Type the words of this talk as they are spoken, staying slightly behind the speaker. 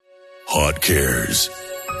Hot Cares,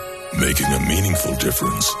 making a meaningful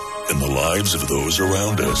difference in the lives of those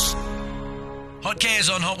around us. Hot Cares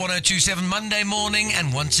on Hot 102.7 Monday morning,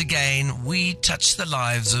 and once again we touch the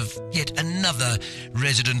lives of yet another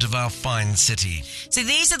resident of our fine city. So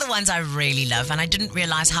these are the ones I really love, and I didn't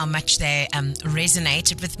realize how much they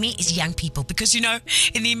resonated with me, is young people, because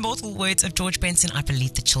in the immortal words of George Benson, I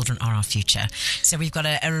believe the children are our future. So we've got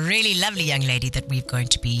a really lovely young lady that we're going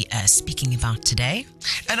to be speaking about today.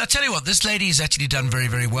 And I tell you what, this lady has actually done very,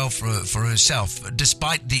 very well for herself,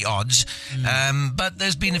 despite the odds. But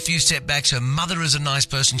there's been a few setbacks. Her mother is a nice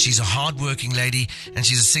person. She's a hard-working lady, and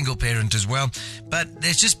she's a single parent as well. But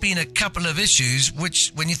there's just been a couple of issues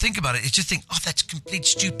which, when you think about it, you just think, that's complete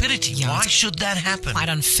stupidity. Yeah, why should that happen? Quite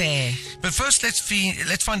unfair. But first, let's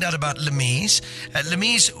find out about Lemise.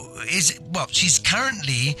 Lemise she's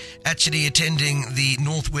currently actually attending the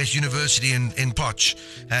Northwest University in Potch,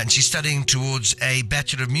 and she's studying towards a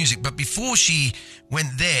Bachelor of Music. But before she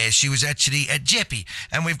went there, she was actually at JEPI.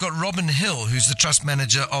 And we've got Robin Hill, who's the trust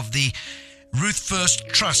manager of the Ruth First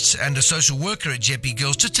Trusts and a social worker at JEPI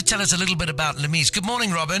Girls, just to tell us a little bit about Lemise. Good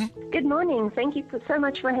morning, Robin. Good morning. Thank you so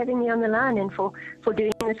much for having me on the line and for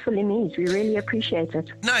doing this for Lemise. We really appreciate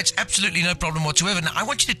it. No, it's absolutely no problem whatsoever. Now, I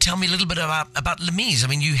want you to tell me a little bit about Lemise. I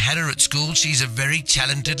mean, you had her at school. She's a very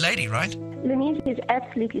talented lady, right? Lemise is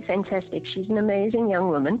absolutely fantastic. She's an amazing young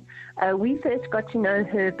woman. We first got to know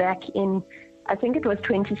her back in, I think it was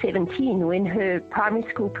 2017, when her primary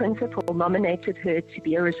school principal nominated her to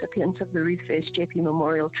be a recipient of the Ruth First JEPI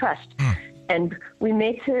Memorial Trust. And we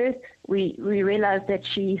met her. We realized that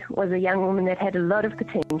she was a young woman that had a lot of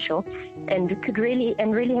potential and really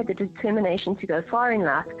had the determination to go far in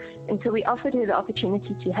life. And so we offered her the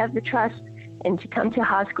opportunity to have the trust and to come to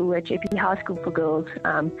high school at JEPI High School for Girls.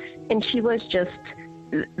 And she was just...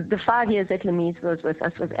 The 5 years that Lemise was with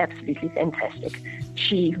us was absolutely fantastic.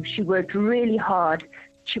 She worked really hard.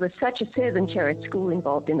 She was such a servant here at school,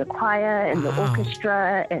 involved in the choir and the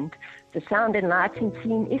orchestra and the sound and lighting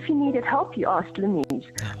team. If you needed help, you asked Lemise.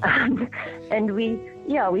 And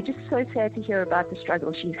we're just so sad to hear about the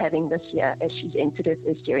struggle she's having this year as she's entered her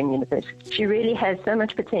first year in university. She really has so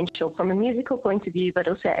much potential from a musical point of view, but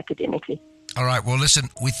also academically. All right, well, listen,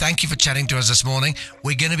 we thank you for chatting to us this morning.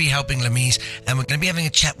 We're going to be helping Lemise, and we're going to be having a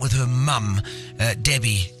chat with her mum,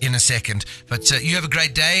 Debbie, in a second. But you have a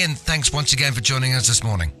great day, and thanks once again for joining us this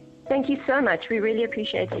morning. Thank you so much. We really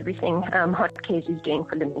appreciate everything Hot Cares is doing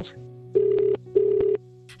for Lemise.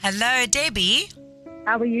 Hello, Debbie.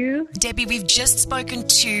 How are you? Debbie, we've just spoken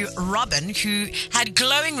to Robin, who had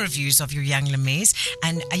glowing reviews of your young Lemise,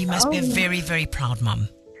 and you must be a very, very proud mum.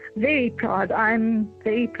 Very proud. I'm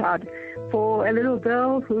very proud for a little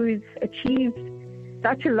girl who's achieved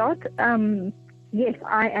such a lot. Yes,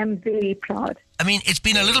 I am very proud. I mean, it's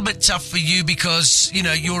been a little bit tough for you because,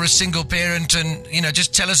 you're a single parent and,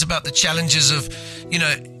 just tell us about the challenges of,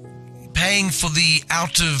 paying for the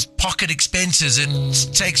out-of-pocket expenses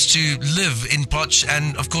it takes to live in Potch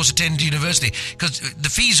and, of course, attend university. Because the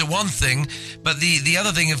fees are one thing, but the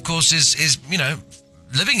other thing, of course, is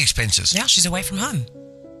living expenses. Yeah, she's away from home.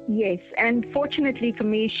 Yes, and fortunately for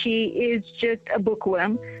me, she is just a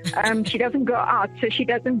bookworm. She doesn't go out, so she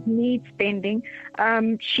doesn't need spending.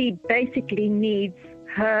 She basically needs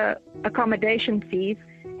her accommodation fees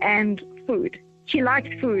and food. She likes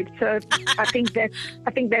food, so I think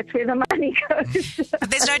that's where the money goes.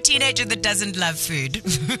 There's no teenager that doesn't love food.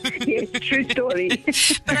 Yes, true story.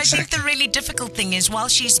 But I think the really difficult thing is, while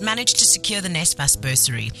she's managed to secure the NSFAS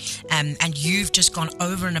bursary, and you've just gone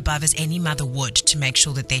over and above as any mother would to make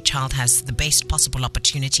sure that their child has the best possible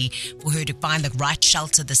opportunity for her to find the right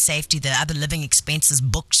shelter, the safety, the other living expenses,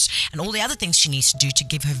 books, and all the other things she needs to do to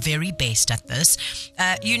give her very best at this.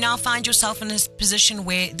 You now find yourself in a position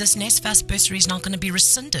where this NSFAS bursary is not going to be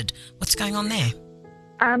rescinded. What's going on there?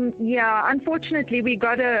 Unfortunately, we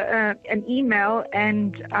got an email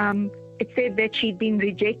and it said that she'd been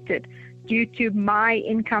rejected due to my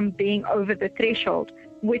income being over the threshold,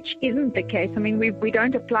 which isn't the case. I mean, we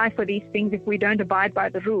don't apply for these things if we don't abide by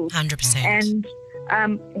the rules. 100%.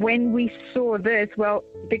 And when we saw this, well,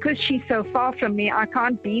 because she's so far from me, I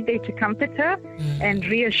can't be there to comfort her and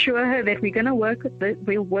reassure her that we're going to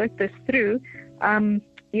we'll work this through.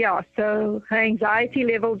 So her anxiety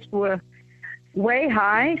levels were way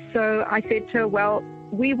high. So I said to her, well,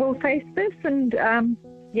 we will face this. And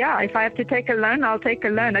if I have to take a loan, I'll take a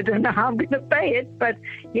loan. I don't know how I'm going to pay it, but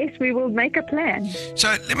yes, we will make a plan.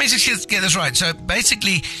 So let me just get this right. So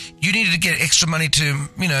basically, you needed to get extra money to,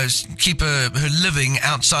 keep her living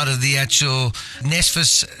outside of the actual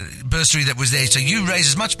NSFAS bursary that was there. So you raised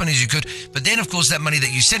as much money as you could. But then, of course, that money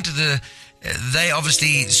that you sent to the they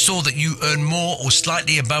obviously saw that you earn more or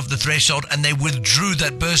slightly above the threshold, and they withdrew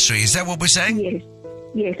that bursary. Is that what we're saying?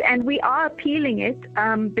 Yes, and we are appealing it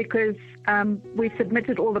because we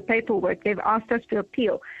submitted all the paperwork. They've asked us to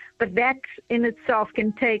appeal. But that in itself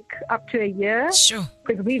can take up to a year. Sure.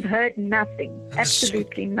 Because we've heard nothing,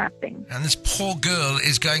 absolutely nothing. And this poor girl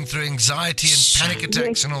is going through anxiety and panic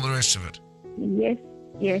attacks and all the rest of it.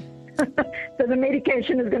 Yes. So the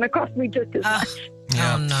medication is going to cost me just as much.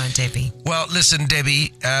 Yeah. Oh, no, Debbie. Well, listen,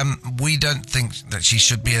 Debbie, we don't think that she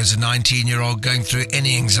should be, as a 19-year-old, going through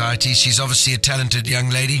any anxiety. She's obviously a talented young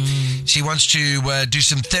lady. She wants to do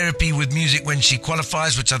some therapy with music when she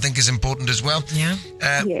qualifies, which I think is important as well. Yeah.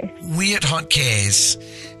 Yes. We at Hot Cares,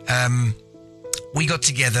 we got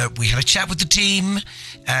together, we had a chat with the team,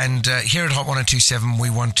 and here at Hot 102.7, we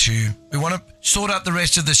want to sort out the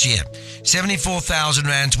rest of this year. 74,000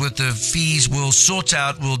 Rands worth of fees we'll sort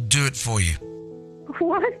out, we'll do it for you.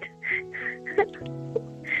 What?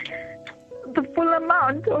 The full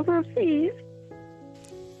amount of her fees?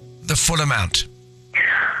 The full amount.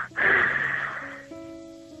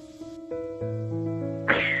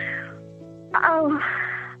 Oh,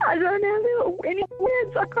 I don't have any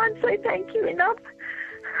words. I can't say thank you enough.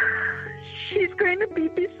 She's going to be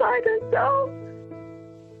beside herself.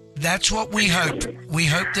 That's what we hope. We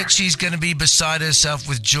hope that she's going to be beside herself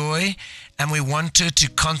with joy, and we want her to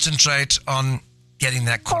concentrate on getting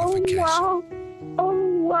that qualification. Oh,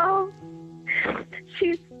 wow.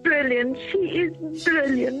 She's brilliant. She is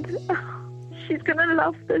brilliant. She's going to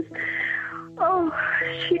love this. Oh,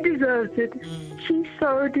 she deserves it. She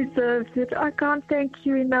so deserves it. I can't thank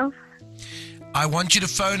you enough. I want you to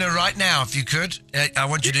phone her right now, if you could. I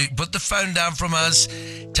want you to put the phone down from us,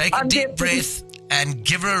 take a deep breath, and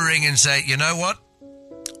give her a ring and say, you know what?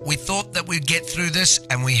 We thought that we'd get through this,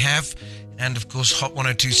 and we have. And, of course, Hot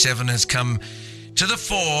 102.7 has come to the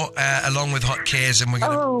fore, along with Hot Cares, and we're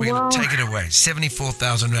going to take it away.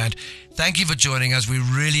 74,000 Rand. Thank you for joining us. We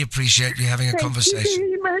really appreciate you having a conversation. Thank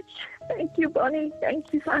you very much. Thank you, Bonnie.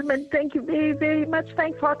 Thank you, Simon. Thank you very, very much.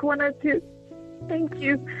 Thanks, Hot 102. Thank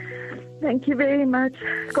you. Thank you very much.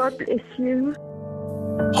 God bless you.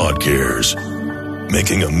 Hot Cares,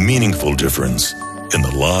 making a meaningful difference in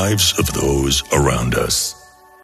the lives of those around us.